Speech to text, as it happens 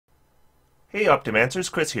Hey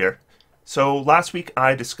Optimancers, Chris here. So last week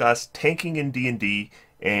I discussed tanking in D&D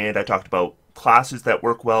and I talked about classes that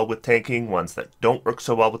work well with tanking, ones that don't work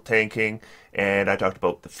so well with tanking, and I talked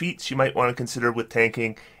about the feats you might want to consider with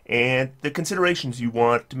tanking and the considerations you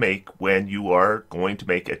want to make when you are going to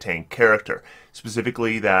make a tank character.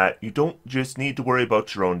 Specifically that you don't just need to worry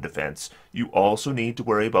about your own defense, you also need to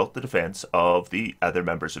worry about the defense of the other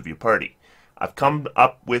members of your party. I've come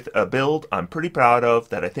up with a build I'm pretty proud of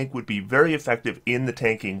that I think would be very effective in the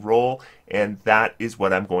tanking role, and that is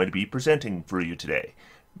what I'm going to be presenting for you today.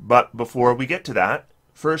 But before we get to that,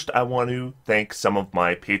 first I want to thank some of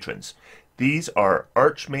my patrons. These are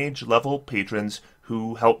Archmage level patrons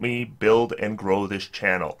who help me build and grow this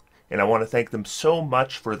channel, and I want to thank them so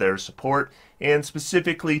much for their support, and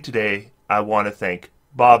specifically today I want to thank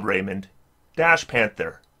Bob Raymond, Dash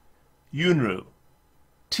Panther, Yunru,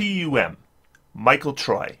 TUM, Michael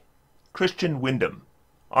Troy, Christian Wyndham,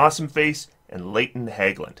 Awesome Face, and Leighton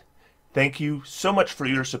Hagland. Thank you so much for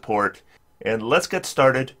your support, and let's get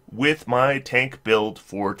started with my tank build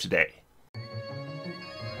for today.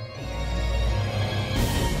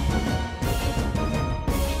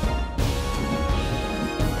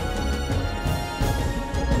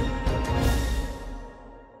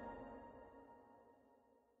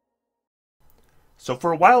 So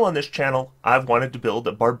for a while on this channel, I've wanted to build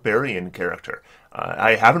a barbarian character.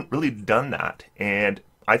 I haven't really done that, and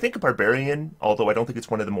I think a barbarian, although I don't think it's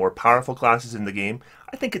one of the more powerful classes in the game,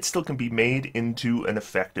 I think it still can be made into an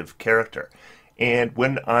effective character. And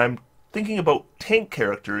when I'm thinking about tank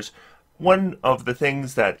characters, one of the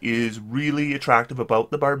things that is really attractive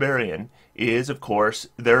about the barbarian is, of course,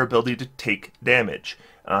 their ability to take damage.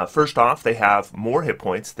 First off, they have more hit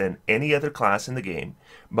points than any other class in the game,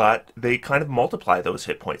 but they kind of multiply those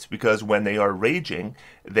hit points because when they are raging,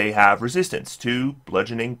 they have resistance to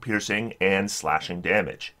bludgeoning, piercing, and slashing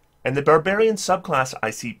damage. And the barbarian subclass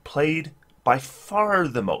I see played by far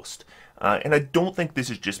the most. And I don't think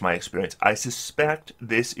this is just my experience. I suspect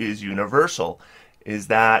this is universal, is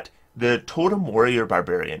that the Totem Warrior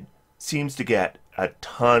Barbarian seems to get a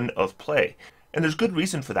ton of play. And there's good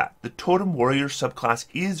reason for that. The Totem Warrior subclass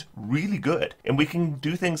is really good, and we can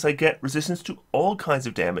do things like get resistance to all kinds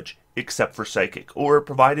of damage except for psychic, or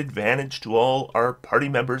provide advantage to all our party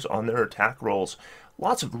members on their attack rolls.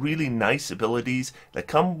 Lots of really nice abilities that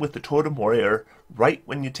come with the Totem Warrior right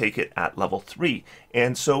when you take it at level 3.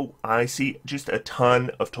 And so I see just a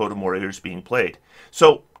ton of Totem Warriors being played.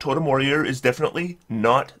 So Totem Warrior is definitely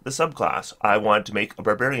not the subclass I want to make a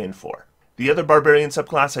barbarian for. The other barbarian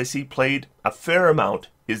subclass I see played a fair amount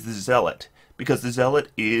is the Zealot, because the Zealot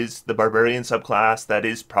is the barbarian subclass that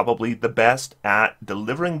is probably the best at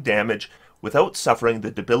delivering damage without suffering the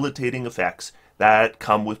debilitating effects that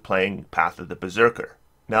come with playing Path of the Berserker.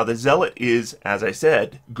 Now the Zealot is, as I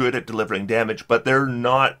said, good at delivering damage, but they're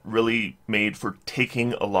not really made for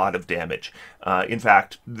taking a lot of damage. In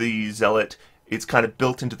fact, the Zealot, it's kind of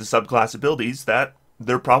built into the subclass abilities that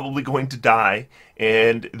they're probably going to die,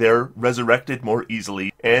 and they're resurrected more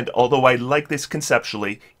easily. And although I like this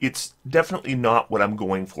conceptually, it's definitely not what I'm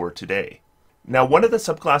going for today. Now, one of the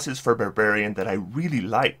subclasses for Barbarian that I really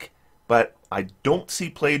like, but I don't see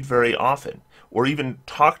played very often, or even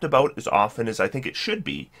talked about as often as I think it should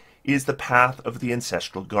be, is the Path of the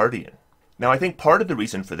Ancestral Guardian. Now, I think part of the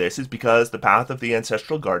reason for this is because the Path of the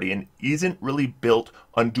Ancestral Guardian isn't really built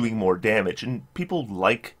on doing more damage, and people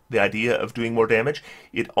like the idea of doing more damage.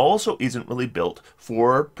 It also isn't really built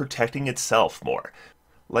for protecting itself more,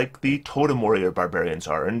 like the Totem Warrior Barbarians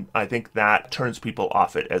are, and I think that turns people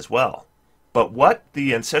off it as well. But what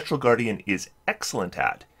the Ancestral Guardian is excellent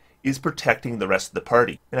at is protecting the rest of the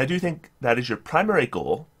party, and I do think that is your primary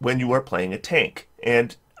goal when you are playing a tank.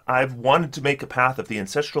 And I've wanted to make a Path of the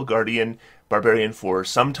Ancestral Guardian Barbarian for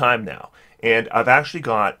some time now, and I've actually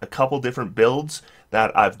got a couple different builds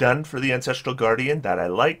that I've done for the Ancestral Guardian that I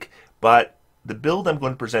like, but the build I'm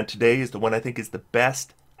going to present today is the one I think is the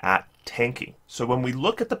best at tanking. So when we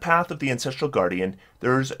look at the Path of the Ancestral Guardian,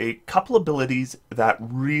 there's a couple abilities that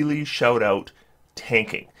really shout out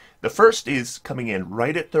tanking. The first is coming in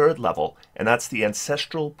right at 3rd level, and that's the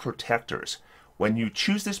Ancestral Protectors. When you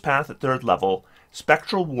choose this path at 3rd level,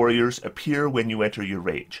 Spectral Warriors appear when you enter your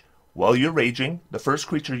rage. While you're raging, the first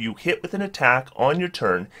creature you hit with an attack on your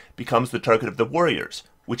turn becomes the target of the warriors,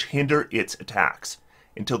 which hinder its attacks.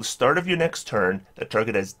 Until the start of your next turn, that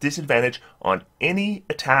target has disadvantage on any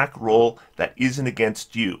attack roll that isn't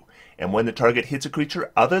against you. And when the target hits a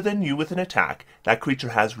creature other than you with an attack, that creature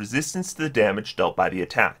has resistance to the damage dealt by the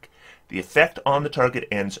attack. The effect on the target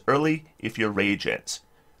ends early if your rage ends.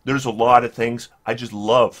 There's a lot of things I just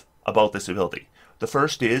love about this ability. The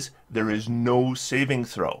first is there is no saving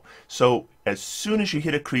throw. So as soon as you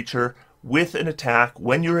hit a creature with an attack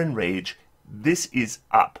when you're in rage, this is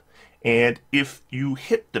up. And if you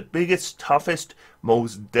hit the biggest, toughest,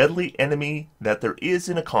 most deadly enemy that there is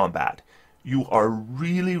in a combat, you are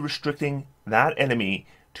really restricting that enemy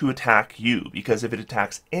to attack you, because if it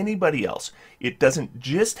attacks anybody else, it doesn't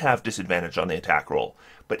just have disadvantage on the attack roll,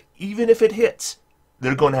 but even if it hits,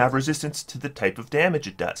 they're going to have resistance to the type of damage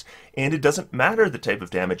it does. And it doesn't matter the type of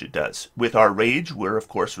damage it does. With our rage, we're of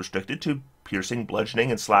course restricted to piercing, bludgeoning,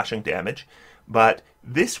 and slashing damage, but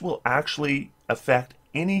this will actually affect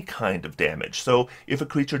any kind of damage. So if a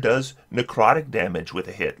creature does necrotic damage with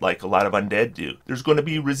a hit, like a lot of undead do, there's going to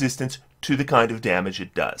be resistance to the kind of damage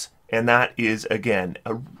it does. And that is, again,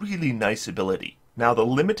 a really nice ability. Now the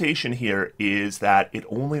limitation here is that it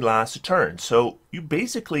only lasts a turn, so you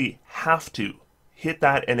basically have to hit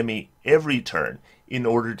that enemy every turn in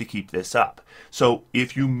order to keep this up. So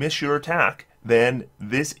if you miss your attack, then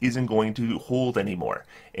this isn't going to hold anymore.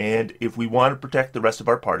 And if we want to protect the rest of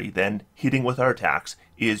our party, then hitting with our attacks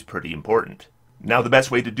is pretty important. Now the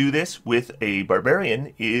best way to do this with a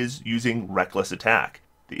barbarian is using reckless attack.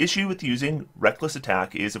 The issue with using reckless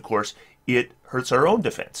attack is, of course, it hurts our own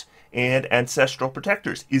defense. And Ancestral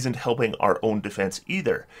Protectors isn't helping our own defense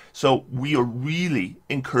either. So we are really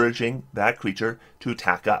encouraging that creature to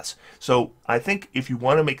attack us. So I think if you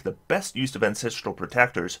want to make the best use of Ancestral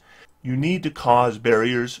Protectors, you need to cause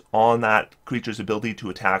barriers on that creature's ability to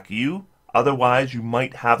attack you. Otherwise, you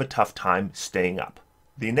might have a tough time staying up.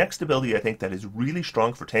 The next ability I think that is really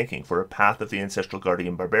strong for tanking for a Path of the Ancestral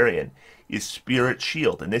Guardian Barbarian is Spirit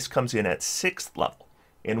Shield, and this comes in at 6th level.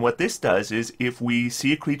 And what this does is if we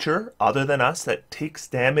see a creature other than us that takes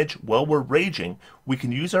damage while we're raging, we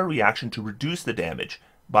can use our reaction to reduce the damage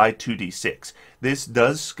by 2d6. This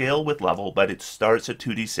does scale with level, but it starts at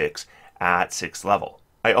 2d6 at 6th level.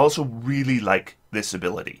 I also really like this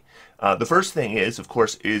ability. The first thing is, of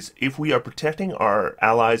course, is if we are protecting our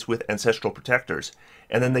allies with Ancestral Protectors,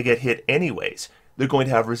 and then they get hit anyways, they're going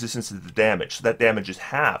to have resistance to the damage, so that damage is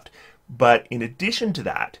halved. But in addition to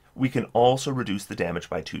that, we can also reduce the damage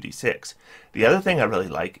by 2d6. The other thing I really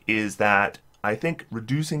like is that I think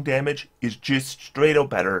reducing damage is just straight out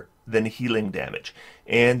better than healing damage.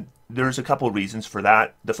 And there's a couple reasons for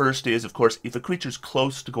that. The first is, of course, if a creature's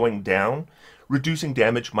close to going down, reducing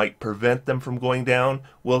damage might prevent them from going down,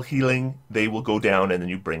 while healing, they will go down and then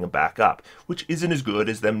you bring them back up, which isn't as good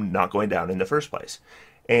as them not going down in the first place.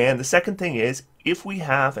 And the second thing is, if we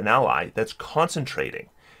have an ally that's concentrating,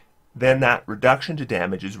 then that reduction to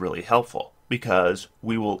damage is really helpful, because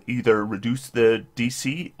we will either reduce the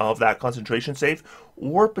DC of that concentration save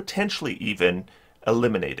or potentially even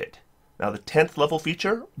eliminate it. Now the 10th level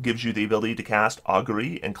feature gives you the ability to cast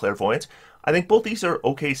Augury and Clairvoyance. I think both these are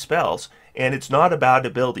okay spells, and it's not a bad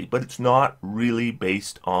ability, but it's not really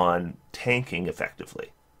based on tanking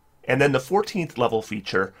effectively. And then the 14th level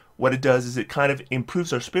feature, what it does is it kind of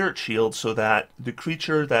improves our Spirit Shield so that the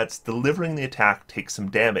creature that's delivering the attack takes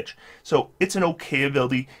some damage. So it's an okay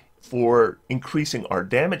ability for increasing our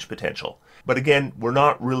damage potential. But again, we're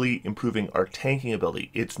not really improving our tanking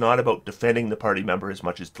ability. It's not about defending the party member as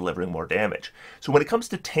much as delivering more damage. So when it comes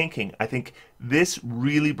to tanking, I think this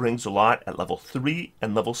really brings a lot at level 3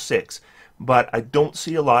 and level 6. But I don't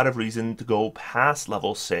see a lot of reason to go past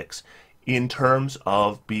level 6 in terms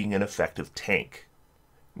of being an effective tank.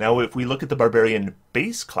 Now, if we look at the Barbarian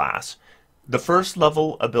base class, the first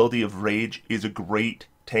level ability of Rage is a great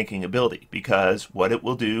tanking ability, because what it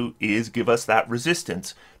will do is give us that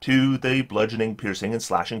resistance to the bludgeoning, piercing, and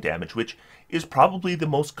slashing damage, which is probably the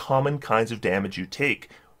most common kinds of damage you take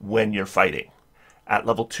when you're fighting. At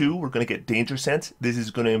level 2, we're going to get Danger Sense. This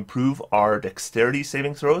is going to improve our dexterity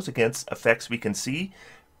saving throws against effects we can see.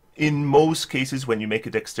 In most cases, when you make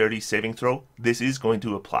a dexterity saving throw, this is going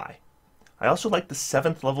to apply. I also like the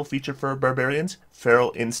 7th level feature for Barbarians,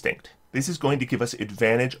 Feral Instinct. This is going to give us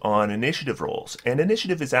advantage on initiative rolls, and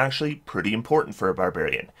initiative is actually pretty important for a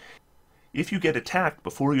Barbarian. If you get attacked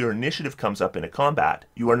before your initiative comes up in a combat,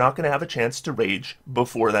 you are not going to have a chance to rage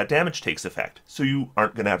before that damage takes effect, so you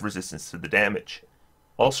aren't going to have resistance to the damage.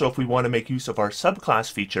 Also, if we want to make use of our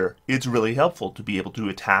subclass feature, it's really helpful to be able to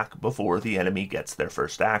attack before the enemy gets their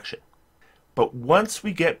first action. But once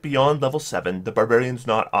we get beyond level 7, the Barbarian's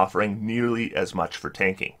not offering nearly as much for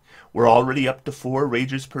tanking. We're already up to 4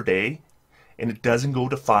 rages per day, and it doesn't go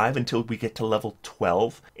to 5 until we get to level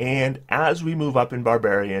 12. And as we move up in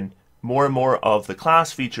Barbarian, more and more of the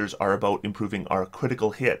class features are about improving our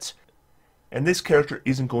critical hits. And this character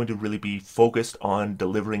isn't going to really be focused on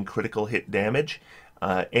delivering critical hit damage.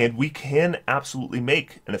 And we can absolutely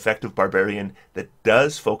make an effective barbarian that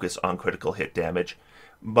does focus on critical hit damage,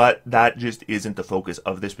 but that just isn't the focus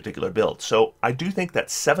of this particular build. So I do think that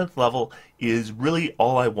 7th level is really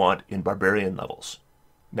all I want in barbarian levels.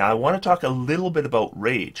 Now I want to talk a little bit about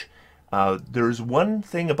rage. There's one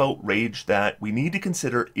thing about rage that we need to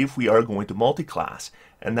consider if we are going to multi-class,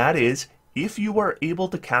 and that is if you are able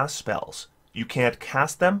to cast spells, you can't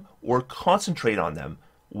cast them or concentrate on them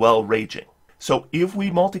while raging. So if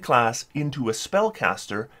we multi-class into a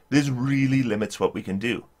spellcaster, this really limits what we can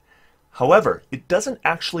do. However, it doesn't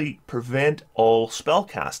actually prevent all spell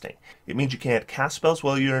casting. It means you can't cast spells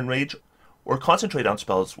while you're in rage or concentrate on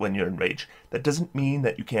spells when you're in rage. That doesn't mean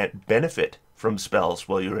that you can't benefit from spells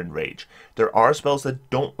while you're in rage. There are spells that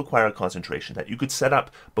don't require concentration that you could set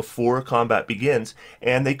up before combat begins,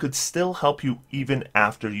 and they could still help you even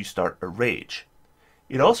after you start a rage.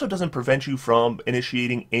 It also doesn't prevent you from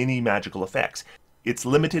initiating any magical effects. It's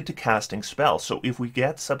limited to casting spells, so if we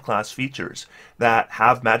get subclass features that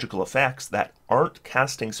have magical effects that aren't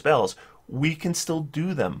casting spells, we can still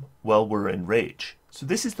do them while we're in rage. So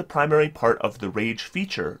this is the primary part of the rage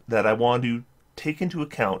feature that I want to take into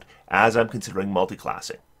account as I'm considering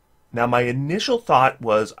multiclassing. Now my initial thought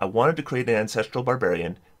was I wanted to create an Ancestral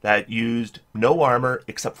Barbarian that used no armor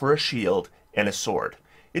except for a shield and a sword.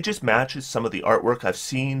 It just matches some of the artwork I've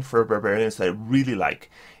seen for barbarians that I really like,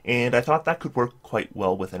 and I thought that could work quite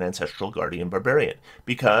well with an Ancestral Guardian Barbarian,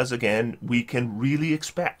 because again, we can really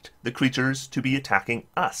expect the creatures to be attacking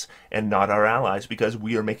us and not our allies, because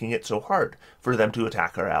we are making it so hard for them to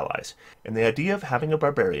attack our allies. And the idea of having a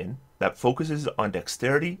barbarian that focuses on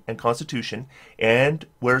dexterity and constitution and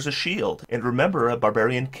wears a shield. And remember, a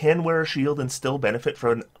barbarian can wear a shield and still benefit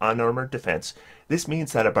from an unarmored defense. This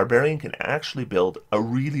means that a barbarian can actually build a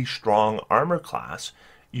really strong armor class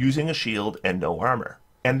using a shield and no armor.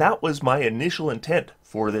 And that was my initial intent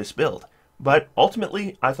for this build. But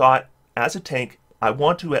ultimately, I thought, as a tank, I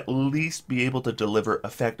want to at least be able to deliver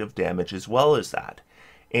effective damage as well as that.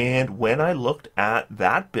 And when I looked at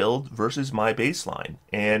that build versus my baseline,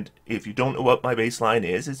 and if you don't know what my baseline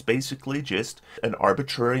is, it's basically just an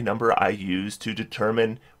arbitrary number I use to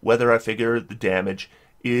determine whether I figure the damage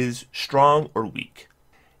is strong or weak.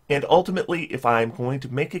 And ultimately, if I'm going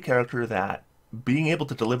to make a character that being able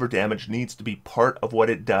to deliver damage needs to be part of what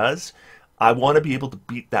it does, I want to be able to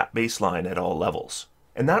beat that baseline at all levels.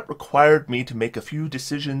 And that required me to make a few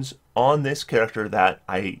decisions on this character that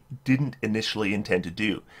I didn't initially intend to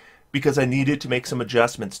do, because I needed to make some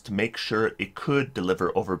adjustments to make sure it could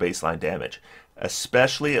deliver over baseline damage.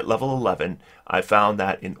 Especially at level 11, I found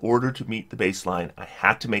that in order to meet the baseline, I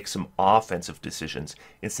had to make some offensive decisions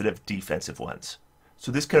instead of defensive ones.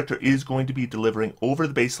 So this character is going to be delivering over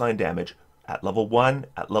the baseline damage at level 1,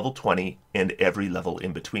 at level 20, and every level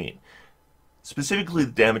in between. Specifically,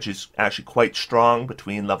 the damage is actually quite strong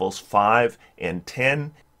between levels 5 and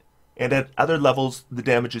 10, and at other levels the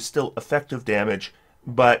damage is still effective damage,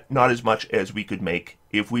 but not as much as we could make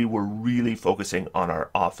if we were really focusing on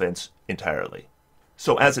our offense entirely.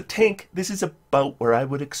 So as a tank, this is about where I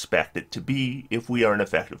would expect it to be if we are an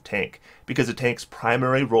effective tank, because a tank's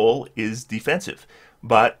primary role is defensive,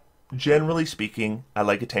 but generally speaking, I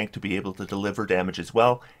like a tank to be able to deliver damage as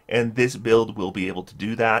well, and this build will be able to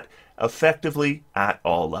do that effectively at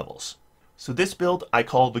all levels. So this build I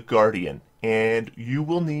call the Guardian, and you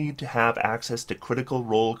will need to have access to critical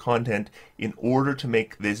role content in order to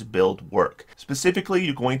make this build work. Specifically,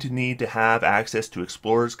 you're going to need to have access to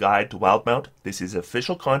Explorer's Guide to Wildmount. This is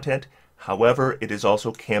official content. However, it is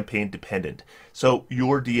also campaign dependent. So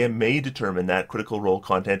your DM may determine that critical role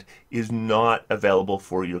content is not available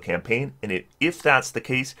for your campaign, and if that's the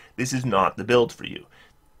case, this is not the build for you.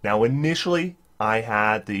 Now initially, I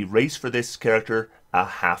had the race for this character a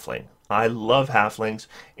halfling. I love halflings,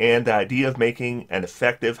 and the idea of making an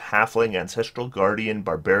effective halfling Ancestral Guardian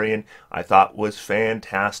Barbarian I thought was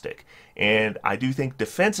fantastic. And I do think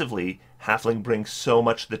defensively, halfling brings so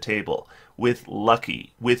much to the table, with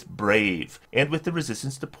Lucky, with Brave, and with the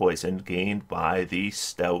resistance to poison gained by the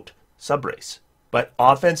Stout subrace. But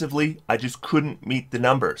offensively, I just couldn't meet the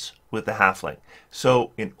numbers with the halfling.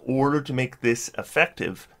 So in order to make this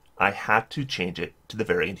effective, I had to change it to the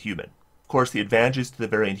Variant Human. Of course, the advantages to the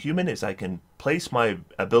Variant Human is I can place my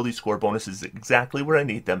ability score bonuses exactly where I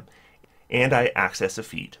need them, and I access a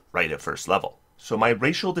feat right at first level. So my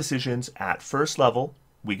racial decisions at first level,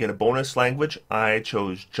 we get a bonus language. I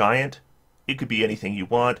chose Giant. It could be anything you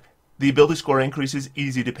want. The ability score increase is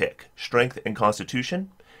easy to pick. Strength and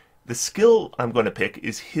Constitution. The skill I'm going to pick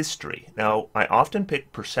is history. Now, I often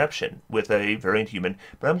pick perception with a variant human,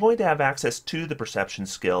 but I'm going to have access to the perception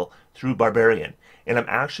skill through barbarian. And I'm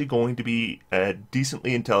actually going to be a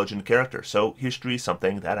decently intelligent character, so history is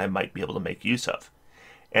something that I might be able to make use of.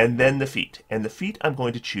 And then the feat. And the feat I'm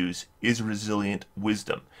going to choose is Resilient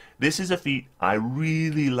Wisdom. This is a feat I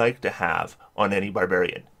really like to have on any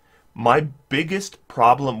barbarian. My biggest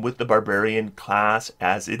problem with the barbarian class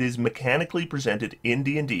as it is mechanically presented in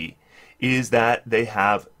D&D is that they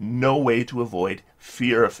have no way to avoid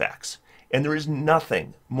fear effects. And there is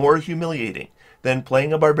nothing more humiliating than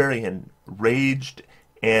playing a barbarian raged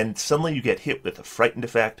and suddenly you get hit with a frightened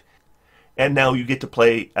effect and now you get to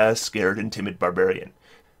play a scared and timid barbarian.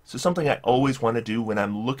 So something I always want to do when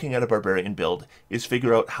I'm looking at a barbarian build is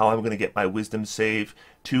figure out how I'm going to get my wisdom save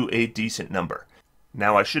to a decent number.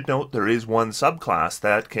 Now I should note there is one subclass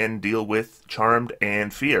that can deal with Charmed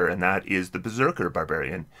and Fear, and that is the Berserker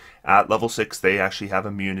Barbarian. At level 6 they actually have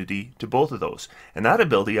immunity to both of those, and that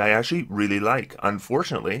ability I actually really like.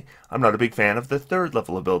 Unfortunately, I'm not a big fan of the 3rd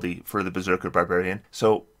level ability for the Berserker Barbarian,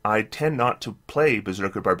 so I tend not to play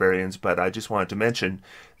Berserker Barbarians, but I just wanted to mention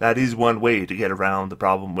that is one way to get around the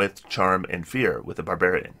problem with Charm and Fear with a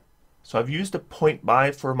Barbarian. So I've used a point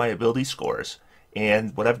buy for my ability scores.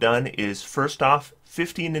 And what I've done is, first off,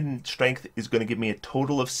 15 in strength is going to give me a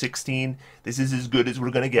total of 16. This is as good as we're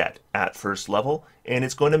going to get at first level, and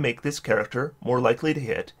it's going to make this character more likely to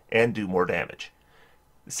hit and do more damage.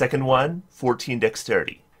 The second one, 14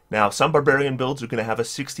 dexterity. Now, some barbarian builds are going to have a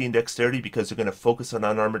 16 dexterity because they're going to focus on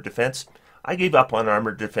unarmored defense. I gave up on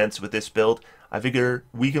armored defense with this build. I figure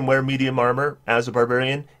we can wear medium armor as a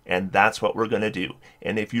barbarian, and that's what we're going to do.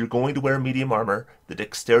 And if you're going to wear medium armor, the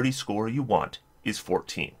dexterity score you want is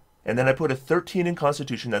 14. And then I put a 13 in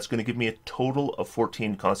Constitution. That's going to give me a total of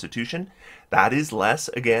 14 Constitution. That is less,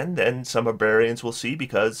 again, than some barbarians will see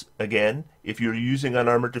because, again, if you're using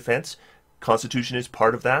unarmored defense, Constitution is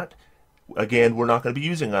part of that. Again, we're not going to be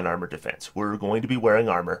using unarmored defense. We're going to be wearing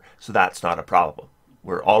armor, so that's not a problem.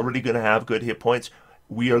 We're already going to have good hit points.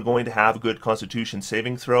 We are going to have a good Constitution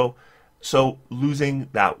saving throw. So losing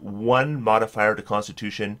that one modifier to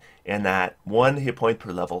Constitution and that one hit point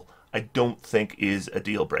per level, I don't think is a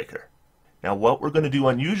deal breaker. Now what we're going to do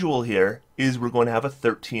unusual here is we're going to have a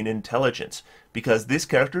 13 intelligence because this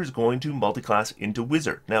character is going to multiclass into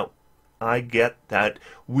wizard. Now I get that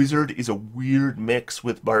wizard is a weird mix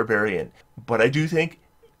with barbarian, but I do think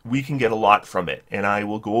we can get a lot from it, and I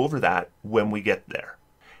will go over that when we get there.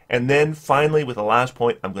 And then finally, with the last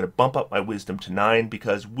point, I'm going to bump up my wisdom to 9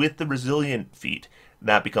 because with the resilient feat,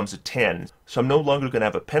 that becomes a 10. So I'm no longer going to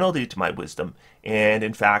have a penalty to my wisdom, and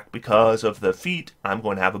in fact, because of the feat, I'm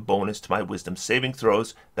going to have a bonus to my wisdom saving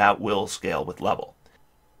throws that will scale with level.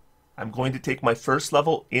 I'm going to take my first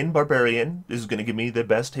level in Barbarian. This is going to give me the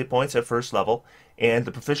best hit points at first level, and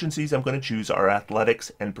the proficiencies I'm going to choose are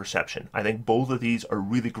Athletics and Perception. I think both of these are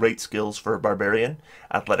really great skills for a Barbarian.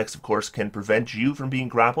 Athletics, of course, can prevent you from being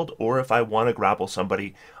grappled, or if I want to grapple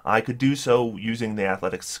somebody, I could do so using the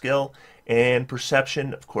Athletics skill, and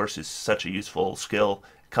Perception, of course, is such a useful skill.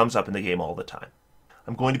 It comes up in the game all the time.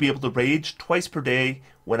 I'm going to be able to rage twice per day.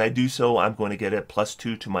 When I do so, I'm going to get a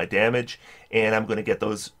 +2 to my damage, and I'm going to get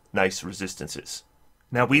those nice resistances.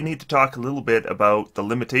 Now we need to talk a little bit about the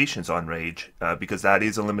limitations on rage, because that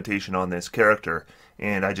is a limitation on this character,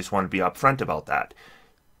 and I just want to be upfront about that.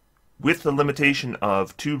 With the limitation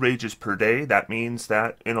of 2 rages per day, that means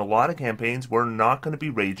that in a lot of campaigns we're not going to be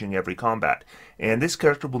raging every combat, and this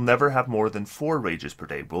character will never have more than 4 rages per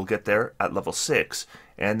day. We'll get there at level 6,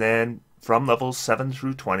 and then from levels 7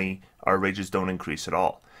 through 20 our rages don't increase at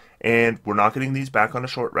all. And we're not getting these back on a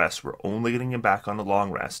short rest, we're only getting them back on a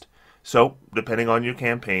long rest. So, depending on your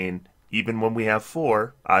campaign, even when we have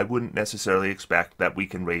 4, I wouldn't necessarily expect that we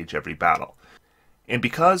can rage every battle. And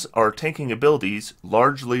because our tanking abilities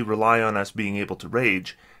largely rely on us being able to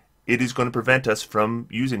rage, it is going to prevent us from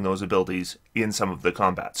using those abilities in some of the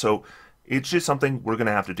combat. So, it's just something we're going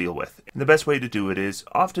to have to deal with. And the best way to do it is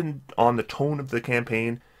often on the tone of the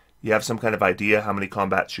campaign. You have some kind of idea how many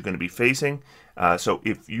combats you're going to be facing. So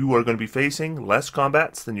if you are going to be facing less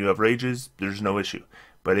combats than you have rages, there's no issue.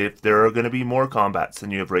 But if there are going to be more combats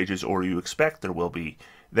than you have rages, or you expect there will be,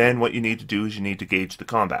 then what you need to do is you need to gauge the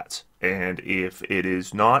combats. And if it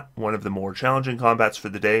is not one of the more challenging combats for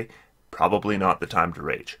the day, probably not the time to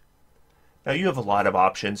rage. Now you have a lot of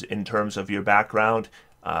options in terms of your background.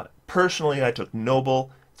 Personally, I took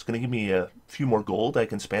Noble. It's going to give me a few more gold I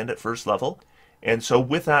can spend at first level. And so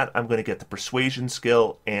with that, I'm going to get the Persuasion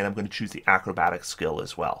skill, and I'm going to choose the Acrobatics skill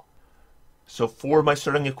as well. So for my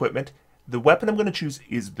starting equipment, The weapon I'm going to choose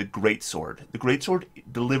is the Greatsword. The Greatsword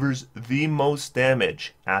delivers the most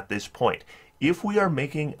damage at this point. If we are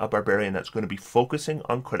making a barbarian that's going to be focusing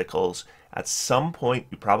on criticals, at some point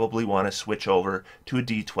you probably want to switch over to a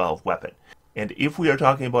D12 weapon. And if we are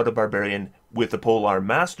talking about a barbarian with the Polearm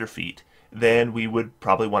Master feat, then we would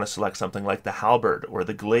probably want to select something like the Halberd or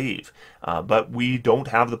the Glaive. But we don't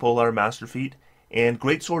have the Polearm Master feat, and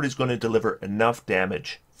Greatsword is going to deliver enough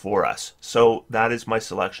damage for us. So that is my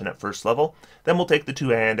selection at first level. Then we'll take the 2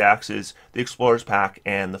 hand axes, the Explorer's Pack,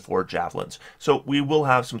 and the 4 javelins. So we will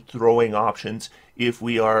have some throwing options if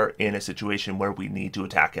we are in a situation where we need to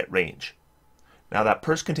attack at range. Now that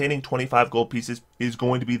purse containing 25 gold pieces is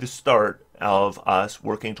going to be the start of us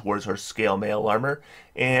working towards our scale mail armor,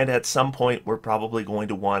 and at some point we're probably going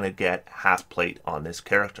to want to get half plate on this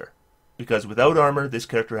character. Because without armor, this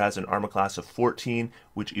character has an armor class of 14,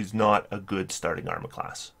 which is not a good starting armor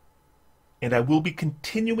class. And I will be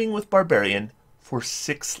continuing with Barbarian for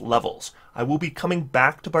 6 levels. I will be coming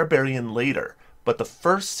back to Barbarian later, but the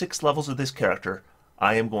first 6 levels of this character,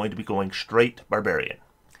 I am going to be going straight Barbarian.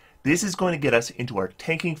 This is going to get us into our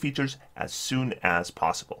tanking features as soon as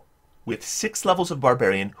possible. With 6 levels of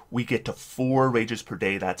Barbarian, we get to 4 rages per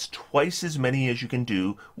day. That's twice as many as you can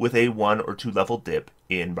do with a 1 or 2 level dip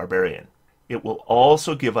in Barbarian. It will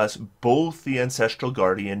also give us both the Ancestral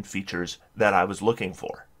Guardian features that I was looking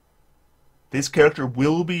for. This character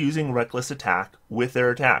will be using Reckless Attack with their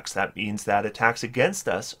attacks. That means that attacks against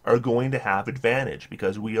us are going to have advantage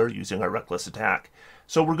because we are using our Reckless Attack.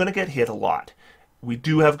 So we're going to get hit a lot. We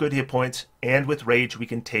do have good hit points, and with Rage we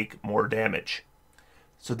can take more damage.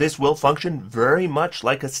 So this will function very much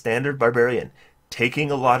like a standard Barbarian,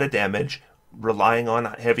 taking a lot of damage, relying on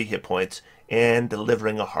heavy hit points, and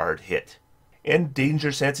delivering a hard hit. And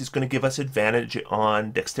Danger Sense is going to give us advantage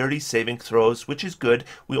on Dexterity saving throws, which is good.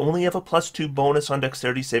 We only have a +2 bonus on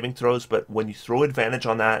Dexterity saving throws, but when you throw advantage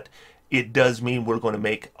on that, it does mean we're going to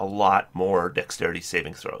make a lot more Dexterity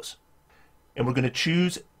saving throws. And we're going to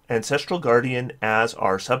choose Ancestral Guardian as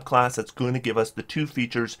our subclass that's going to give us the 2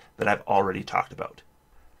 features that I've already talked about.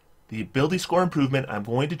 The ability score improvement I'm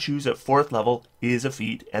going to choose at 4th level is a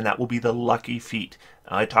feat, and that will be the Lucky feat.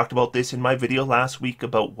 I talked about this in my video last week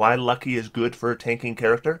about why Lucky is good for a tanking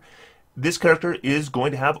character. This character is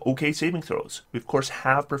going to have okay saving throws. We of course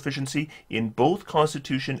have proficiency in both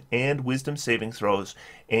Constitution and Wisdom saving throws,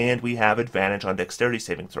 and we have advantage on Dexterity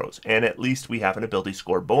saving throws, and at least we have an ability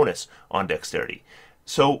score bonus on Dexterity.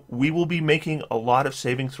 So we will be making a lot of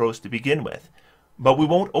saving throws to begin with. But we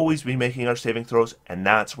won't always be making our saving throws, and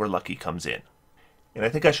that's where Lucky comes in. And I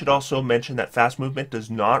think I should also mention that fast movement does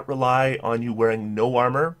not rely on you wearing no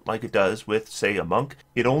armor like it does with, say, a monk.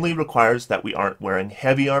 It only requires that we aren't wearing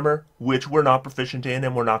heavy armor, which we're not proficient in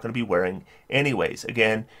and we're not going to be wearing anyways.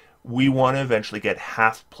 Again, we want to eventually get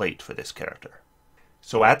half plate for this character.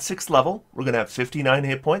 So at 6th level, we're going to have 59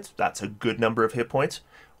 hit points. That's a good number of hit points.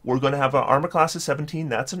 We're going to have an armor class of 17.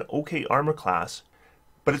 That's an okay armor class.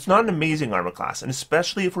 But it's not an amazing armor class, and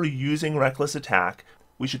especially if we're using Reckless Attack,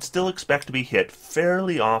 we should still expect to be hit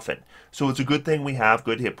fairly often. So it's a good thing we have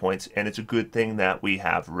good hit points, and it's a good thing that we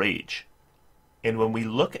have Rage. And when we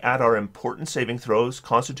look at our important saving throws,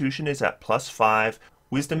 Constitution is at +5,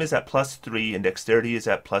 Wisdom is at +3, and Dexterity is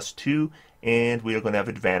at +2, and we are going to have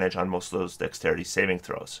advantage on most of those Dexterity saving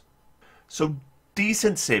throws. So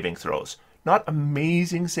decent saving throws. Not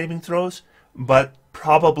amazing saving throws, but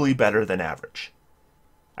probably better than average.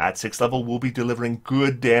 At 6th level, we'll be delivering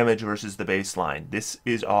good damage versus the baseline. This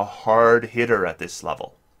is a hard hitter at this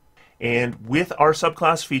level. And with our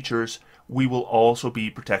subclass features, we will also be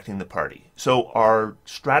protecting the party. So our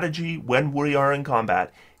strategy when we are in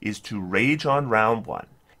combat is to rage on round 1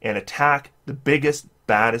 and attack the biggest,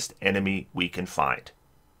 baddest enemy we can find.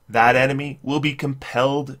 That enemy will be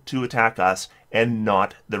compelled to attack us and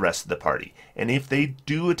not the rest of the party. And if they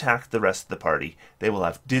do attack the rest of the party, they will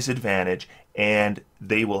have disadvantage and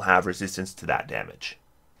they will have resistance to that damage.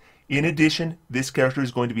 In addition, this character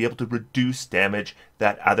is going to be able to reduce damage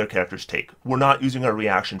that other characters take. We're not using our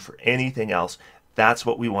reaction for anything else. That's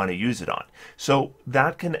what we want to use it on. So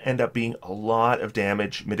that can end up being a lot of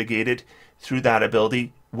damage mitigated through that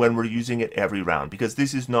ability when we're using it every round, because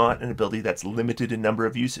this is not an ability that's limited in number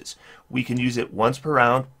of uses. We can use it once per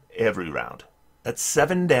round, every round. That's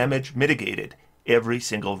 7 damage mitigated every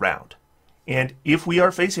single round. And if we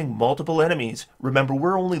are facing multiple enemies, remember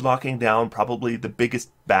we're only locking down probably the biggest,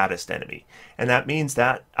 baddest enemy. And that means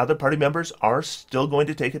that other party members are still going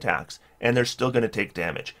to take attacks and they're still going to take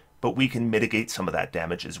damage. But we can mitigate some of that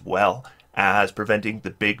damage as well as preventing the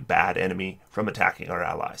big bad enemy from attacking our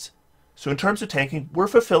allies. So in terms of tanking, we're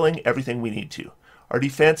fulfilling everything we need to. Our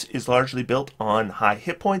defense is largely built on high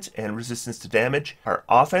hit points and resistance to damage. Our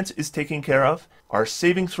offense is taken care of. Our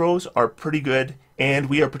saving throws are pretty good, and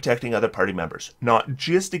we are protecting other party members, not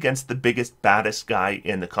just against the biggest, baddest guy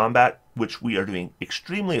in the combat, which we are doing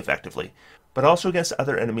extremely effectively, but also against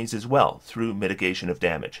other enemies as well through mitigation of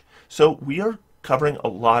damage. So we are covering a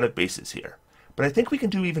lot of bases here, but I think we can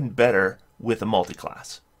do even better with a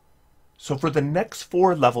multi-class. So for the next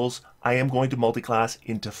 4 levels, I am going to multi-class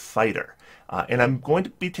into Fighter. And I'm going to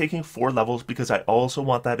be taking 4 levels because I also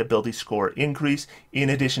want that ability score increase in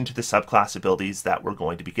addition to the subclass abilities that we're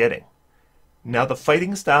going to be getting. Now the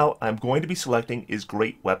fighting style I'm going to be selecting is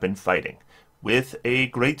Great Weapon Fighting. With a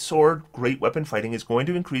Great Sword, Great Weapon Fighting is going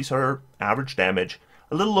to increase our average damage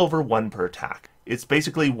a little over 1 per attack. It's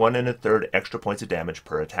basically 1 1/3 extra points of damage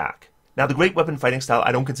per attack. Now the Great Weapon Fighting style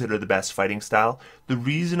I don't consider the best fighting style. The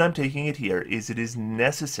reason I'm taking it here is it is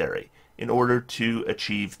necessary in order to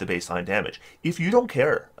achieve the baseline damage. If you don't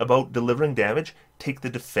care about delivering damage, take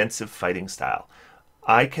the defensive fighting style.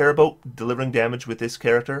 I care about delivering damage with this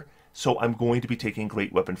character, so I'm going to be taking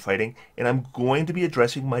Great Weapon Fighting, and I'm going to be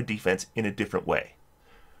addressing my defense in a different way.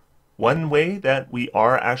 One way that we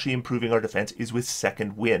are actually improving our defense is with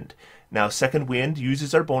Second Wind. Now, Second Wind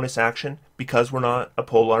uses our bonus action. Because we're not a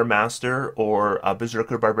Polar Master or a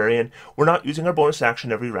Berserker Barbarian, we're not using our bonus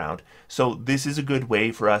action every round. So this is a good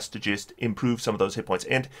way for us to just improve some of those hit points.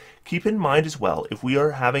 And keep in mind as well, if we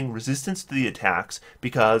are having resistance to the attacks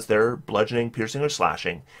because they're bludgeoning, piercing, or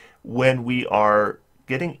slashing, when we are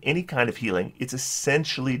getting any kind of healing, it's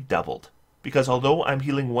essentially doubled. Because although I'm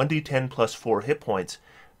healing 1d10 plus 4 hit points,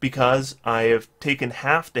 because I have taken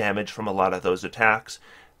half damage from a lot of those attacks,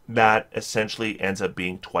 that essentially ends up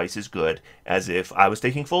being twice as good as if I was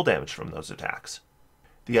taking full damage from those attacks.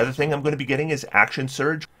 The other thing I'm going to be getting is Action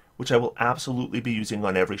Surge, which I will absolutely be using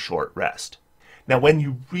on every short rest. Now, when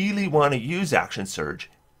you really want to use Action Surge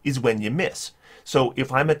is when you miss. So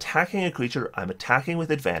if I'm attacking a creature, I'm attacking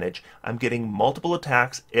with advantage, I'm getting multiple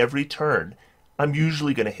attacks every turn, I'm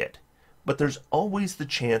usually going to hit. But there's always the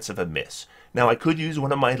chance of a miss. Now, I could use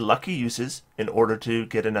one of my lucky uses in order to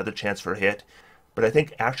get another chance for a hit, but I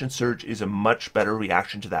think Action Surge is a much better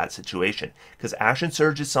reaction to that situation, because Action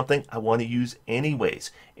Surge is something I want to use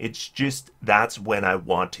anyways. It's just that's when I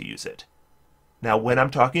want to use it. Now, when I'm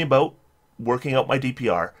talking about working out my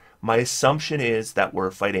DPR, my assumption is that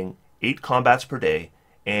we're fighting 8 combats per day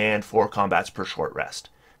and 4 combats per short rest.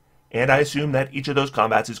 And I assume that each of those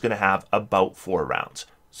combats is going to have about 4 rounds.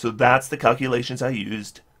 So that's the calculations I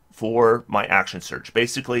used for my Action Surge.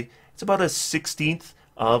 Basically, it's about a 16th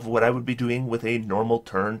of what I would be doing with a normal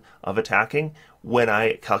turn of attacking when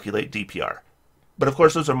I calculate DPR. But of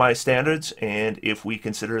course, those are my standards, and if we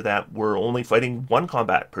consider that we're only fighting 1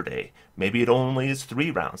 combat per day, maybe it only is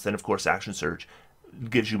 3 rounds, then of course Action Surge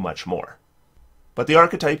gives you much more. But the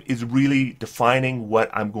archetype is really defining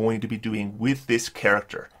what I'm going to be doing with this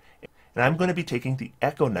character. And I'm going to be taking the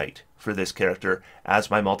Echo Knight for this character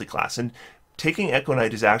as my multiclass. And taking Echo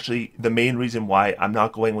Knight is actually the main reason why I'm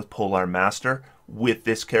not going with Polar Master with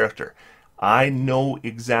this character. I know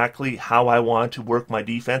exactly how I want to work my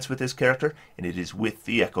defense with this character, and it is with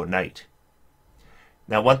the Echo Knight.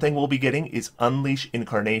 Now, one thing we'll be getting is Unleash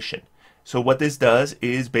Incarnation. So what this does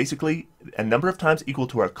is basically a number of times equal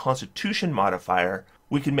to our Constitution modifier,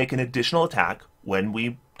 we can make an additional attack when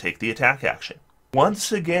we take the attack action.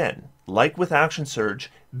 Once again, like with Action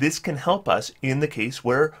Surge, this can help us in the case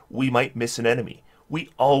where we might miss an enemy. We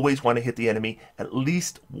always want to hit the enemy at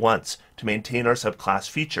least once to maintain our subclass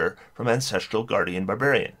feature from Ancestral Guardian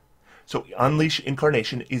Barbarian. So Unleash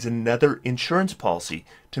Incarnation is another insurance policy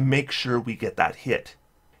to make sure we get that hit.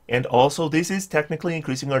 And also this is technically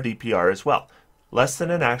increasing our DPR as well. Less than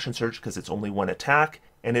an Action Surge because it's only 1 attack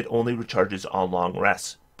and it only recharges on long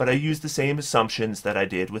rests. But I used the same assumptions that I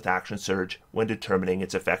did with Action Surge when determining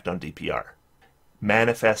its effect on DPR.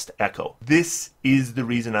 Manifest Echo. This is the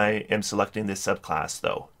reason I am selecting this subclass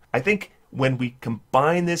though. I think when we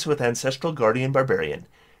combine this with Ancestral Guardian Barbarian,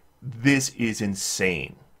 this is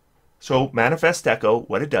insane. So Manifest Echo,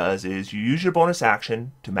 what it does is you use your bonus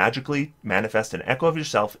action to magically manifest an echo of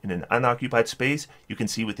yourself in an unoccupied space you can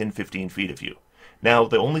see within 15 feet of you. Now,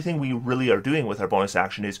 the only thing we really are doing with our bonus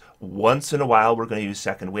action is once in a while we're going to use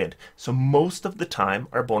Second Wind. So most of the time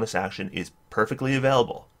our bonus action is perfectly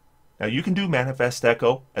available. Now you can do Manifest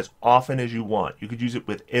Echo as often as you want. You could use it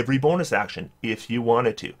with every bonus action if you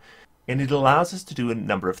wanted to. And it allows us to do a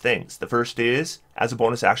number of things. The first is, as a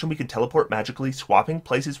bonus action, we can teleport magically, swapping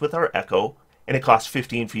places with our Echo, and it costs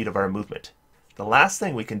 15 feet of our movement. The last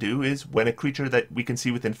thing we can do is when a creature that we can see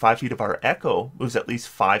within 5 feet of our echo moves at least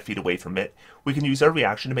 5 feet away from it, we can use our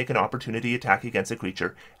reaction to make an opportunity attack against a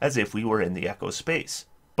creature as if we were in the echo space.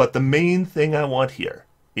 But the main thing I want here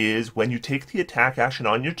is when you take the attack action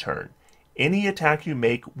on your turn, any attack you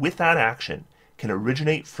make with that action can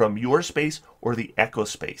originate from your space or the echo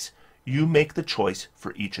space. You make the choice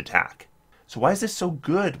for each attack. So why is this so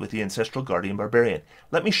good with the Ancestral Guardian Barbarian?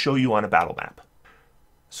 Let me show you on a battle map.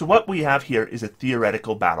 So what we have here is a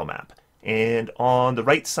theoretical battle map. And on the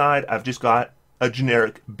right side, I've just got a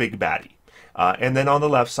generic big baddie. And then on the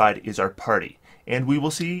left side is our party. And we will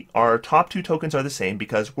see our top 2 tokens are the same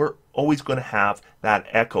because we're always going to have that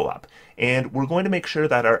echo up. And we're going to make sure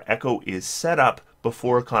that our echo is set up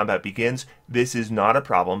before combat begins. This is not a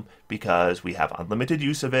problem because we have unlimited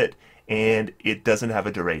use of it and it doesn't have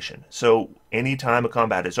a duration. So anytime a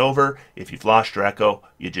combat is over, if you've lost your echo,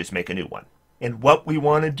 you just make a new one. And what we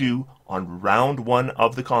want to do on round 1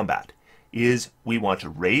 of the combat is we want to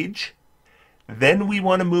rage, then we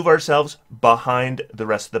want to move ourselves behind the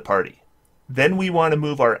rest of the party. Then we want to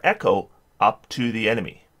move our echo up to the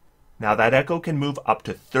enemy. Now that echo can move up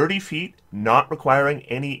to 30 feet, not requiring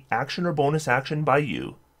any action or bonus action by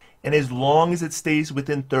you. And as long as it stays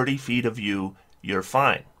within 30 feet of you, you're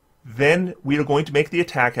fine. Then we are going to make the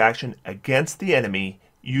attack action against the enemy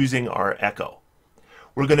using our echo.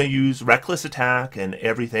 We're going to use reckless attack and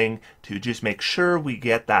everything to just make sure we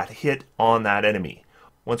get that hit on that enemy.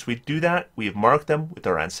 Once we do that, we have marked them with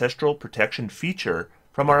our Ancestral Protection feature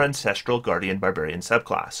from our Ancestral Guardian Barbarian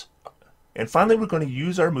subclass. And finally, we're going to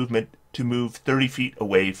use our movement to move 30 feet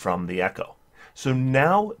away from the echo. So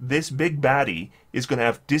now this big baddie is going to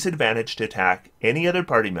have disadvantage to attack any other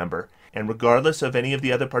party member, and regardless of any of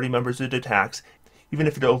the other party members it attacks, even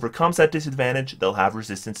if it overcomes that disadvantage, they'll have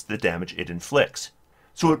resistance to the damage it inflicts.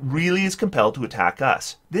 So it really is compelled to attack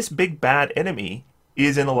us. This big bad enemy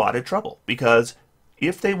is in a lot of trouble because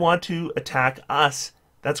if they want to attack us,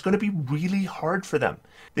 that's going to be really hard for them.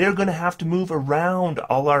 They're going to have to move around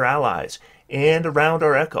all our allies and around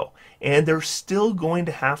our echo, and they're still going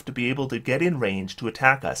to have to be able to get in range to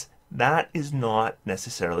attack us. That is not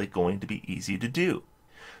necessarily going to be easy to do.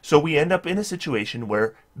 So we end up in a situation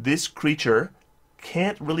where this creature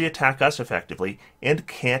can't really attack us effectively and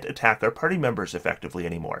can't attack our party members effectively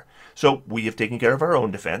anymore. So we have taken care of our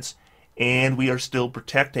own defense, and we are still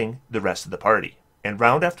protecting the rest of the party. And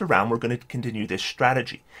round after round, we're going to continue this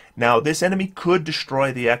strategy. Now, this enemy could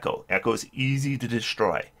destroy the echo. Echo is easy to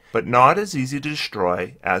destroy, but not as easy to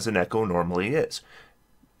destroy as an echo normally is.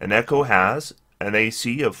 An echo has an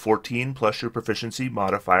AC of 14 plus your proficiency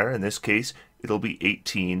modifier. In this case, it'll be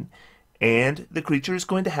 18. And the creature is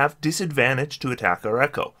going to have disadvantage to attack our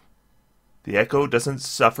echo. The echo doesn't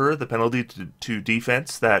suffer the penalty to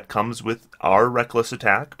defense that comes with our reckless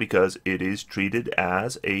attack because it is treated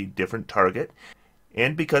as a different target.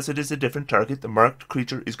 And because it is a different target, the marked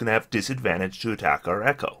creature is going to have disadvantage to attack our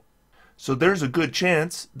echo. So there's a good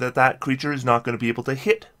chance that that creature is not going to be able to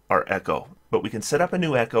hit our echo. But we can set up a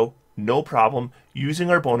new echo, no problem,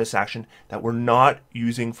 using our bonus action that we're not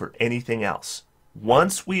using for anything else.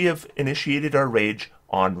 Once we have initiated our rage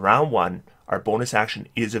on round 1, our bonus action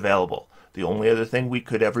is available. The only other thing we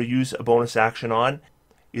could ever use a bonus action on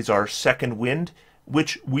is our second wind,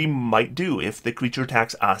 which we might do if the creature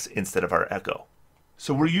attacks us instead of our echo.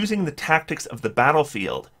 So we're using the tactics of the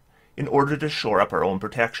battlefield in order to shore up our own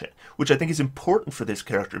protection, which I think is important for this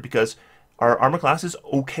character because our armor class is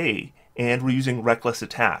okay and we're using reckless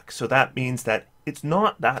attack. So that means that it's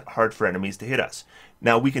not that hard for enemies to hit us.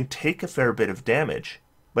 Now we can take a fair bit of damage,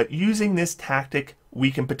 but using this tactic, we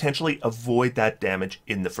can potentially avoid that damage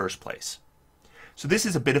in the first place. So this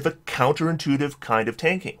is a bit of a counterintuitive kind of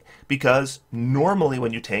tanking, because normally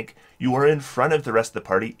when you tank, you are in front of the rest of the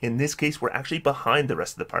party. In this case, we're actually behind the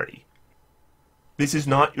rest of the party. This is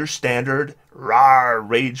not your standard rawr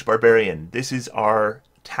rage barbarian. This is our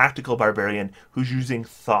tactical barbarian who's using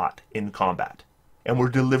thought in combat. And we're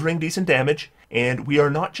delivering decent damage, and we are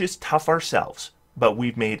not just tough ourselves, but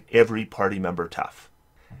we've made every party member tough.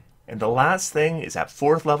 And the last thing is at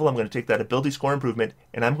 4th level, I'm going to take that ability score improvement,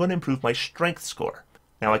 and I'm going to improve my strength score.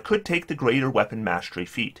 Now I could take the greater weapon mastery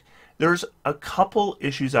feat. There's a couple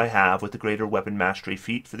issues I have with the greater weapon mastery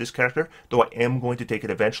feat for this character, though I am going to take it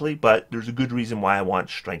eventually, but there's a good reason why I want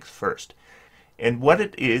strength first. And what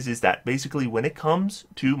it is that basically when it comes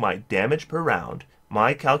to my damage per round,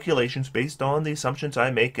 my calculations based on the assumptions I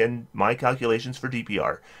make and my calculations for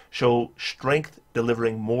DPR show strength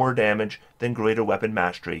delivering more damage than greater weapon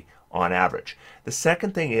mastery on average. The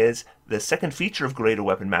second thing is, the second feature of greater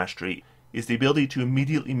weapon mastery is the ability to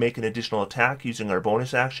immediately make an additional attack using our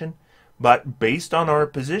bonus action, But based on our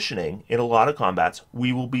positioning in a lot of combats,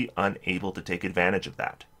 we will be unable to take advantage of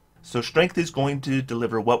that. So strength is going to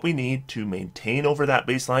deliver what we need to maintain over that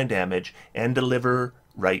baseline damage and deliver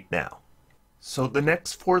right now. So the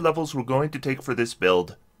next 4 levels we're going to take for this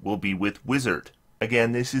build will be with Wizard.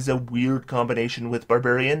 Again, this is a weird combination with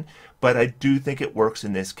Barbarian, but I do think it works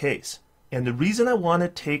in this case. And the reason I want to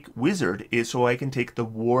take Wizard is so I can take the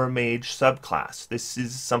War Mage subclass. This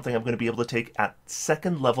is something I'm going to be able to take at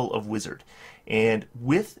 2nd level of Wizard. And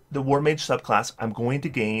with the War Mage subclass, I'm going to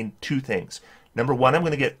gain 2 things. Number 1, I'm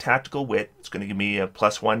going to get Tactical Wit. It's going to give me a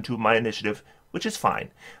 +1 to my initiative, which is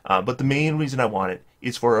fine. But the main reason I want it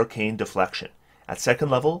is for Arcane Deflection. At 2nd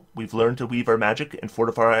level, we've learned to weave our magic and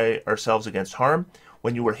fortify ourselves against harm.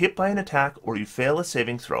 When you are hit by an attack or you fail a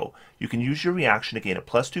saving throw, you can use your reaction to gain a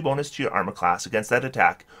 +2 bonus to your armor class against that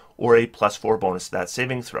attack, or a +4 bonus to that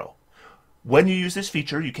saving throw. When you use this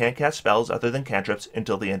feature, you can't cast spells other than cantrips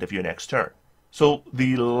until the end of your next turn. So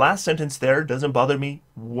the last sentence there doesn't bother me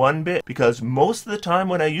one bit, because most of the time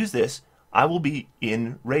when I use this, I will be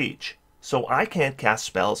in rage. So I can't cast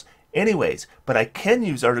spells anyways, but I can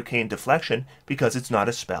use Arcane Deflection because it's not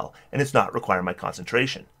a spell and it's not require my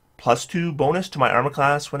concentration. +2 bonus to my armor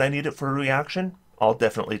class when I need it for a reaction, I'll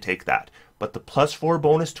definitely take that. But the +4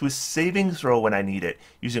 bonus to a saving throw when I need it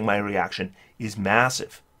using my reaction is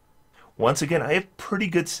massive. Once again, I have pretty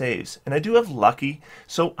good saves, and I do have lucky,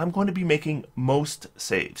 so I'm going to be making most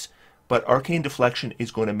saves. But Arcane Deflection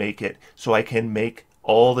is going to make it so I can make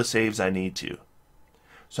all the saves I need to.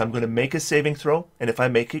 So I'm going to make a saving throw, and if I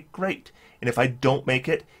make it, great. And if I don't make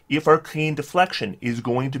it, if Arcane Deflection is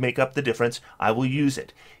going to make up the difference, I will use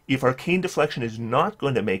it. If Arcane Deflection is not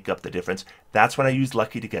going to make up the difference, that's when I use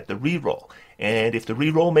Lucky to get the reroll. And if the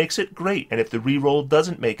reroll makes it, great. And if the reroll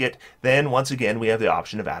doesn't make it, then once again we have the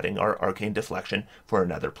option of adding our Arcane Deflection for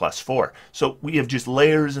another +4. So we have just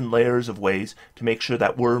layers and layers of ways to make sure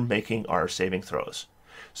that we're making our saving throws.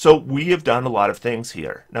 So we have done a lot of things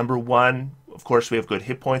here. Number 1, of course, we have good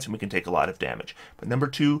hit points and we can take a lot of damage. But number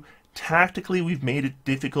 2, tactically, we've made it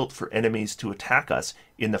difficult for enemies to attack us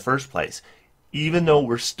in the first place, even though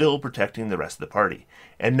we're still protecting the rest of the party.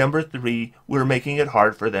 And number 3, we're making it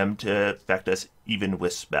hard for them to affect us even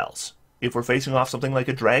with spells. If we're facing off something like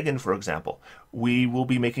a dragon, for example, we will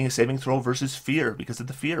be making a saving throw versus fear because of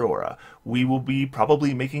the fear aura. We will be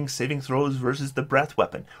probably making saving throws versus the breath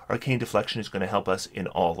weapon. Arcane Deflection is going to help us in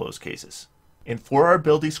all those cases. And for our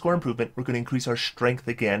ability score improvement, we're going to increase our strength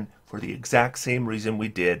again for the exact same reason we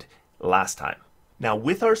did last time. Now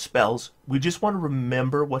with our spells, we just want to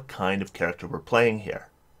remember what kind of character we're playing here.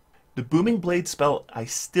 The Booming Blade spell I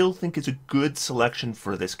still think is a good selection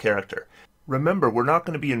for this character. Remember, we're not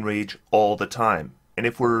going to be in rage all the time. And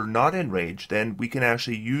if we're not in rage, then we can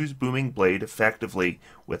actually use Booming Blade effectively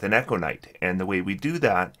with an Echo Knight. And the way we do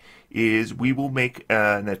that is we will make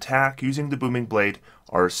an attack using the Booming Blade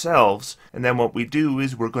ourselves. And then what we do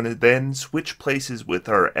is we're going to then switch places with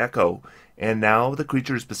our Echo. And now the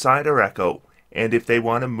creature is beside our Echo. And if they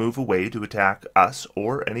want to move away to attack us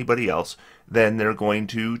or anybody else, then they're going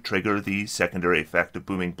to trigger the secondary effect of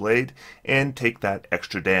Booming Blade and take that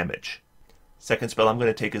extra damage. Second spell I'm going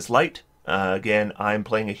to take is Light. Again, I'm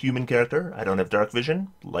playing a human character. I don't have dark vision.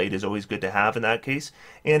 Light is always good to have in that case.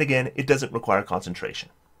 And again, it doesn't require concentration.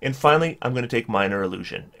 And finally, I'm going to take Minor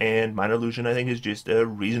Illusion. And Minor Illusion, I think, is just a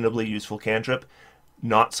reasonably useful cantrip.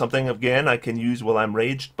 Not something, again, I can use while I'm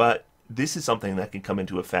raged, but this is something that can come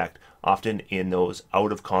into effect often in those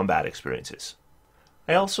out-of-combat experiences.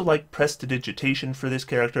 I also like Prestidigitation for this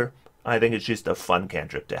character. I think it's just a fun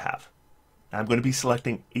cantrip to have. I'm going to be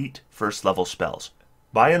selecting 8 first-level spells.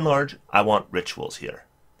 By and large, I want rituals here.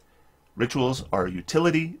 Rituals are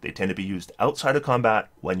utility. They tend to be used outside of combat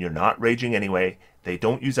when you're not raging anyway. They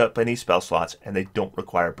don't use up any spell slots, and they don't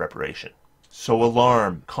require preparation. So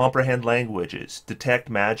Alarm, Comprehend Languages, Detect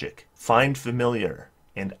Magic, Find Familiar,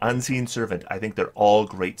 and Unseen Servant, I think they're all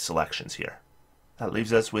great selections here. That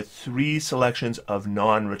leaves us with 3 selections of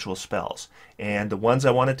non-ritual spells, and the ones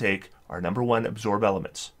I want to take are number 1, Absorb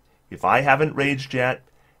Elements. If I haven't raged yet,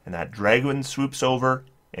 and that dragon swoops over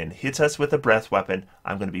and hits us with a breath weapon,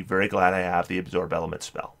 I'm going to be very glad I have the Absorb Element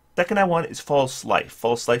spell. Second I want is False Life.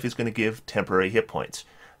 False Life is going to give temporary hit points.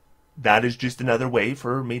 That is just another way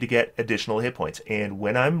for me to get additional hit points, and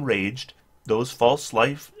when I'm raged, those False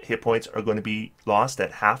Life hit points are going to be lost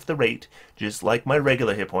at half the rate, just like my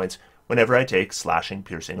regular hit points, whenever I take slashing,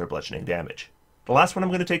 piercing, or bludgeoning damage. The last one I'm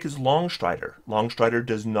going to take is Longstrider. Longstrider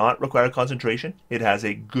does not require concentration. It has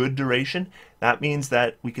a good duration. That means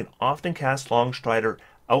that we can often cast Longstrider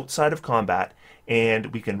outside of combat, and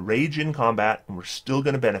we can rage in combat, and we're still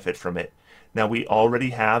going to benefit from it. Now, we already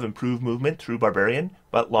have improved movement through Barbarian,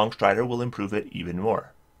 but Longstrider will improve it even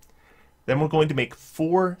more. Then we're going to make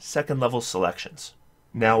 4 second level selections.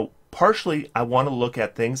 Now, partially, I want to look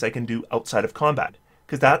at things I can do outside of combat,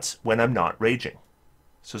 because that's when I'm not raging.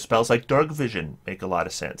 So spells like Dark Vision make a lot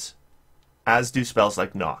of sense, as do spells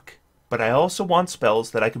like Knock. But I also want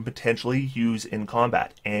spells that I can potentially use in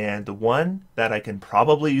combat, and the one that I can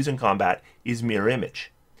probably use in combat is Mirror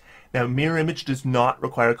Image. Now, Mirror Image does not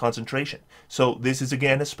require concentration, so this is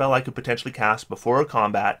again a spell I could potentially cast before a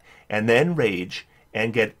combat and then rage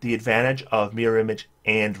and get the advantage of Mirror Image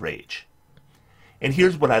and rage. And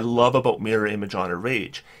here's what I love about Mirror Image on a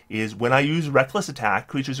rage, is when I use Reckless Attack,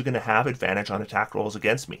 creatures are going to have advantage on attack rolls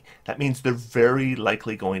against me. That means they're very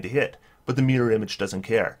likely going to hit, but the Mirror Image doesn't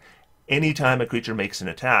care. Anytime a creature makes an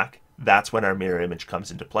attack, that's when our Mirror Image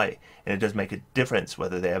comes into play. And it does make a difference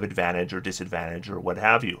whether they have advantage or disadvantage or what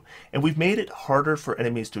have you. And we've made it harder for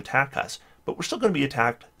enemies to attack us, but we're still going to be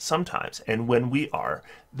attacked sometimes. And when we are,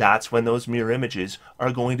 that's when those Mirror Images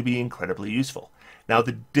are going to be incredibly useful. Now,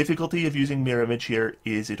 the difficulty of using Mirror Image here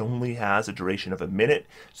is it only has a duration of a minute,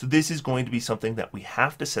 so this is going to be something that we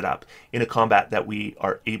have to set up in a combat that we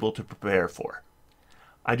are able to prepare for.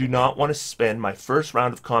 I do not want to spend my first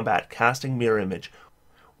round of combat casting Mirror Image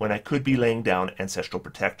when I could be laying down Ancestral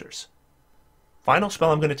Protectors. Final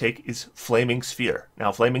spell I'm going to take is Flaming Sphere.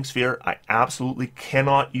 Now, Flaming Sphere I absolutely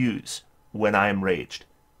cannot use when I am raged.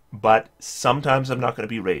 But sometimes I'm not going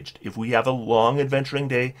to be raged. If we have a long adventuring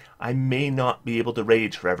day, I may not be able to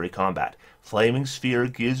rage for every combat. Flaming Sphere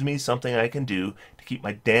gives me something I can do to keep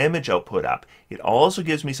my damage output up. It also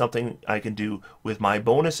gives me something I can do with my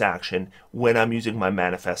bonus action when I'm using my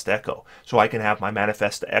Manifest Echo. So I can have my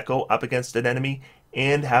Manifest Echo up against an enemy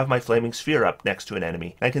and have my Flaming Sphere up next to an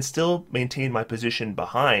enemy. I can still maintain my position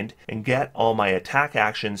behind and get all my attack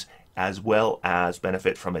actions as well as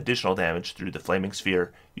benefit from additional damage through the Flaming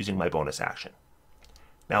Sphere using my bonus action.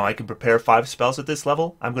 Now I can prepare 5 spells at this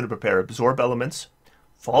level. I'm going to prepare Absorb Elements,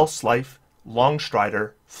 False Life,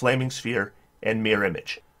 Longstrider, Flaming Sphere, and Mirror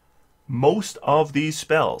Image. Most of these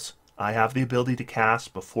spells I have the ability to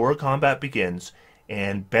cast before combat begins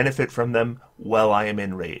and benefit from them while I am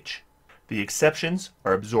in rage. The exceptions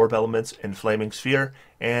are Absorb Elements and Flaming Sphere,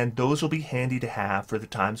 and those will be handy to have for the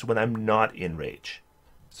times when I'm not in rage.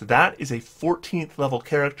 So that is a 14th level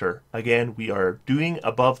character. Again, we are doing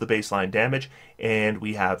above the baseline damage, and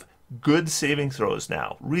we have good saving throws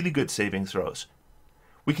now, really good saving throws.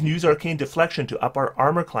 We can use Arcane Deflection to up our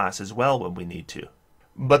armor class as well when we need to.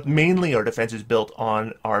 But mainly our defense is built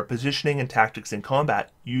on our positioning and tactics in combat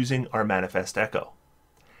using our Manifest Echo.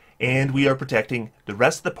 And we are protecting the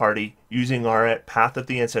rest of the party using our Path of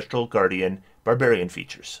the Ancestral Guardian Barbarian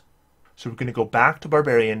features. So we're going to go back to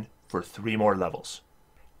Barbarian for 3 more levels.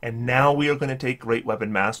 And now we are going to take Great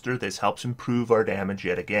Weapon Master. This helps improve our damage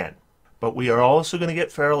yet again. But we are also going to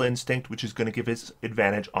get Feral Instinct, which is going to give us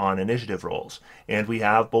advantage on initiative rolls. And we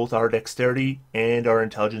have both our Dexterity and our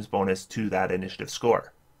Intelligence bonus to that initiative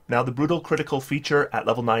score. Now, the Brutal Critical feature at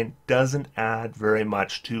level 9 doesn't add very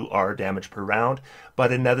much to our damage per round,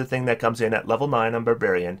 but another thing that comes in at level 9 on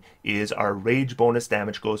Barbarian is our Rage bonus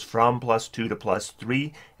damage goes from +2 to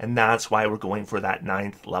 +3, and that's why we're going for that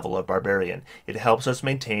 9th level of Barbarian. It helps us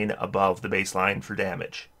maintain above the baseline for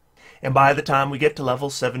damage. And by the time we get to level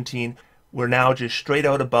 17, we're now just straight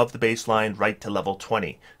out above the baseline right to level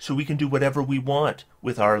 20, so we can do whatever we want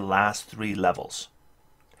with our last 3 levels.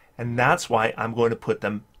 And that's why I'm going to put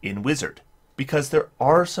them in Wizard, because there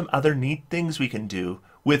are some other neat things we can do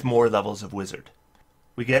with more levels of Wizard.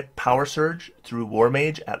 We get Power Surge through War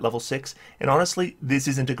Mage at level 6, and honestly, this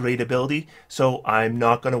isn't a great ability, so I'm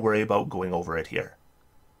not going to worry about going over it here.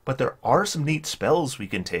 But there are some neat spells we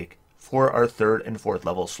can take for our 3rd and 4th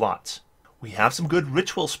level slots. We have some good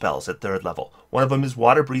ritual spells at 3rd level. One of them is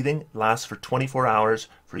Water Breathing, lasts for 24 hours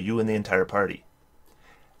for you and the entire party.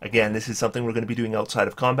 Again, this is something we're going to be doing outside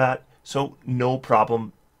of combat, so no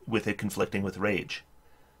problem with it conflicting with Rage.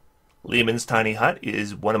 Lehman's Tiny Hut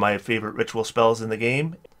is one of my favorite ritual spells in the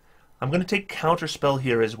game. I'm going to take Counterspell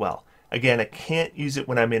here as well. Again, I can't use it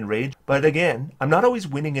when I'm in Rage, but again, I'm not always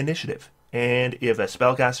winning initiative. And if a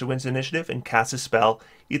spellcaster wins initiative and casts a spell,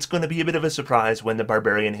 it's going to be a bit of a surprise when the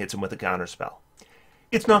Barbarian hits him with a Counterspell.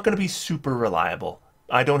 It's not going to be super reliable.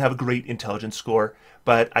 I don't have a great intelligence score,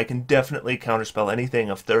 but I can definitely counterspell anything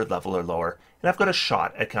of 3rd level or lower, and I've got a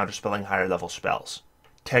shot at counterspelling higher level spells.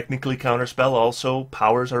 Technically, Counterspell also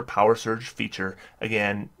powers our Power Surge feature.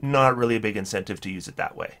 Again, not really a big incentive to use it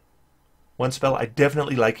that way. One spell I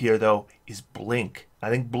definitely like here, though, is Blink. I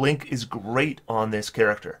think Blink is great on this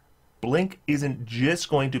character. Blink isn't just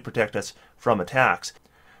going to protect us from attacks.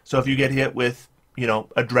 So if you get hit with,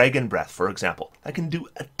 a dragon breath, for example, that can do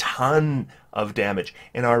a ton of damage,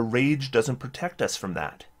 and our rage doesn't protect us from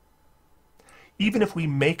that. Even if we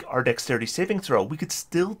make our dexterity saving throw, we could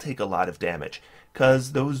still take a lot of damage,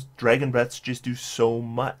 because those dragon breaths just do so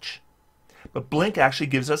much. But Blink actually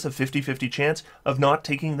gives us a 50-50 chance of not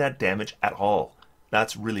taking that damage at all.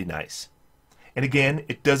 That's really nice. And again,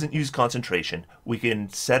 it doesn't use concentration. We can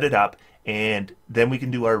set it up, and then we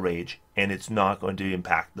can do our rage, and it's not going to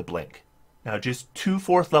impact the Blink. Now, just 2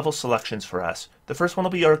 4th level selections for us. The first one will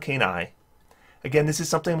be Arcane Eye. Again, this is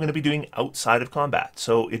something I'm going to be doing outside of combat,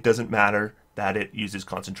 so it doesn't matter that it uses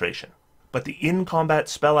concentration. But the in-combat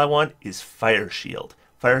spell I want is Fire Shield.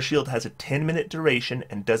 Fire Shield has a 10-minute duration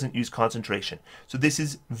and doesn't use concentration. So this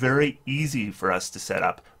is very easy for us to set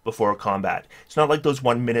up before combat. It's not like those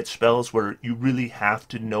 1-minute spells where you really have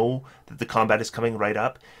to know that the combat is coming right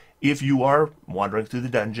up. If you are wandering through the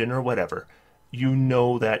dungeon or whatever, you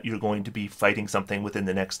know that you're going to be fighting something within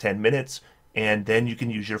the next 10 minutes, and then you can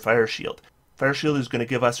use your Fire Shield. Fire Shield is going to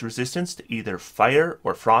give us resistance to either fire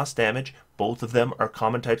or frost damage. Both of them are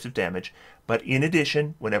common types of damage. But in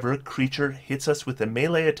addition, whenever a creature hits us with a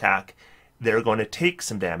melee attack, they're going to take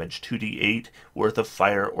some damage, 2d8 worth of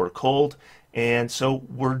fire or cold. And so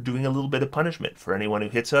we're doing a little bit of punishment for anyone who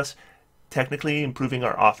hits us, technically improving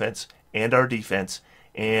our offense and our defense,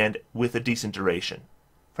 and with a decent duration.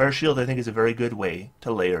 Fire Shield, I think, is a very good way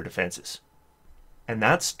to layer defenses. And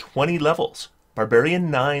that's 20 levels. Barbarian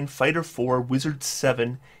 9, Fighter 4, Wizard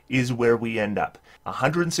 7 is where we end up.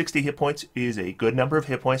 160 hit points is a good number of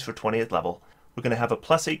hit points for 20th level. We're going to have a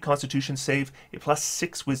 +8 Constitution save, a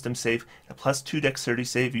 +6 Wisdom save, a +2 Dexterity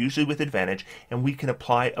save, usually with advantage, and we can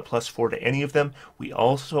apply a +4 to any of them. We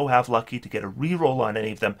also have lucky to get a reroll on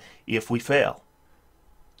any of them if we fail.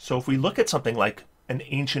 So if we look at something like an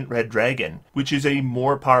Ancient Red Dragon, which is a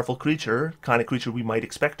more powerful creature, kind of creature we might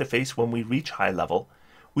expect to face when we reach high level,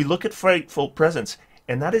 we look at Frightful Presence,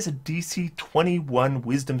 and that is a DC 21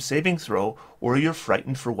 Wisdom saving throw, or you're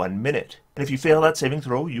frightened for 1 minute. And if you fail that saving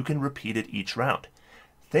throw, you can repeat it each round.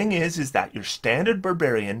 Thing is that your standard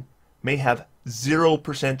Barbarian may have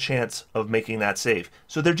 0% chance of making that save,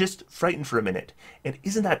 so they're just frightened for a minute. And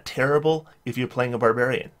isn't that terrible if you're playing a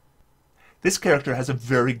Barbarian? This character has a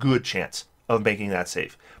very good chance of making that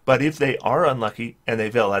save. But if they are unlucky and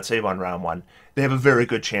they fail that save on round 1, they have a very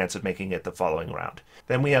good chance of making it the following round.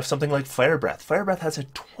 Then we have something like Fire Breath. Fire Breath has a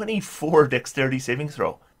 24 Dexterity saving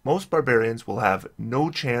throw. Most Barbarians will have no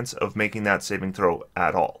chance of making that saving throw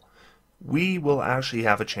at all. We will actually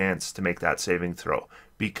have a chance to make that saving throw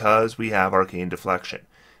because we have Arcane Deflection.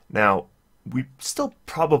 Now, we still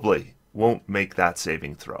probably won't make that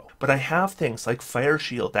saving throw. But I have things like Fire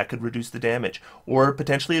Shield that could reduce the damage, or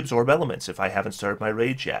potentially absorb elements if I haven't started my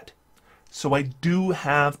rage yet. So I do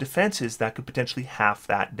have defenses that could potentially half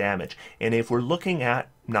that damage. And if we're looking at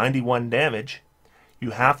 91 damage,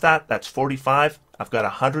 you half that, that's 45. I've got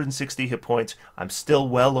 160 hit points. I'm still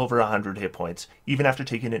well over 100 hit points, even after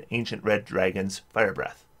taking an Ancient Red Dragon's Fire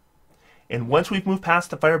Breath. And once we've moved past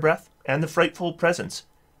the Fire Breath and the Frightful Presence,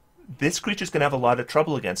 this creature's going to have a lot of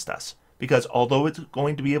trouble against us. Because although it's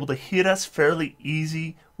going to be able to hit us fairly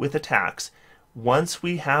easy with attacks, once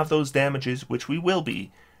we have those damages, which we will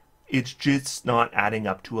be, it's just not adding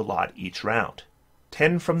up to a lot each round.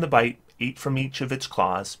 10 from the bite, 8 from each of its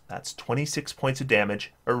claws, that's 26 points of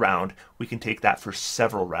damage a round. We can take that for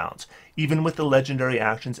several rounds. Even with the legendary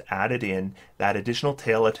actions added in, that additional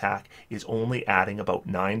tail attack is only adding about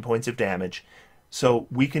 9 points of damage. So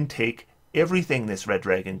we can take everything this red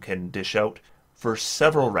dragon can dish out for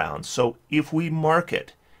several rounds. So if we mark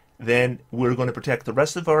it, then we're going to protect the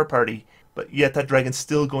rest of our party, but yet that dragon's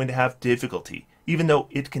still going to have difficulty, even though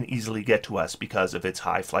it can easily get to us because of its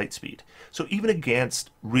high flight speed. So even against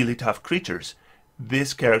really tough creatures,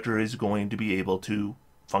 this character is going to be able to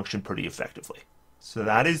function pretty effectively. So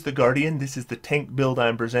that is the Guardian. This is the tank build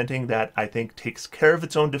I'm presenting that I think takes care of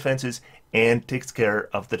its own defenses and takes care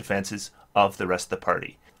of the defenses of the rest of the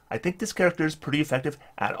party. I think this character is pretty effective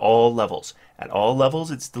at all levels. At all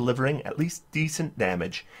levels, it's delivering at least decent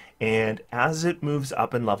damage, and as it moves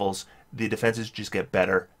up in levels, the defenses just get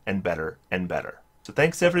better and better and better. So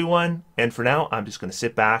thanks everyone, and for now, I'm just going to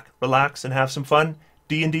sit back, relax, and have some fun.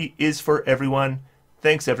 D&D is for everyone.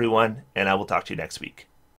 Thanks everyone, and I will talk to you next week.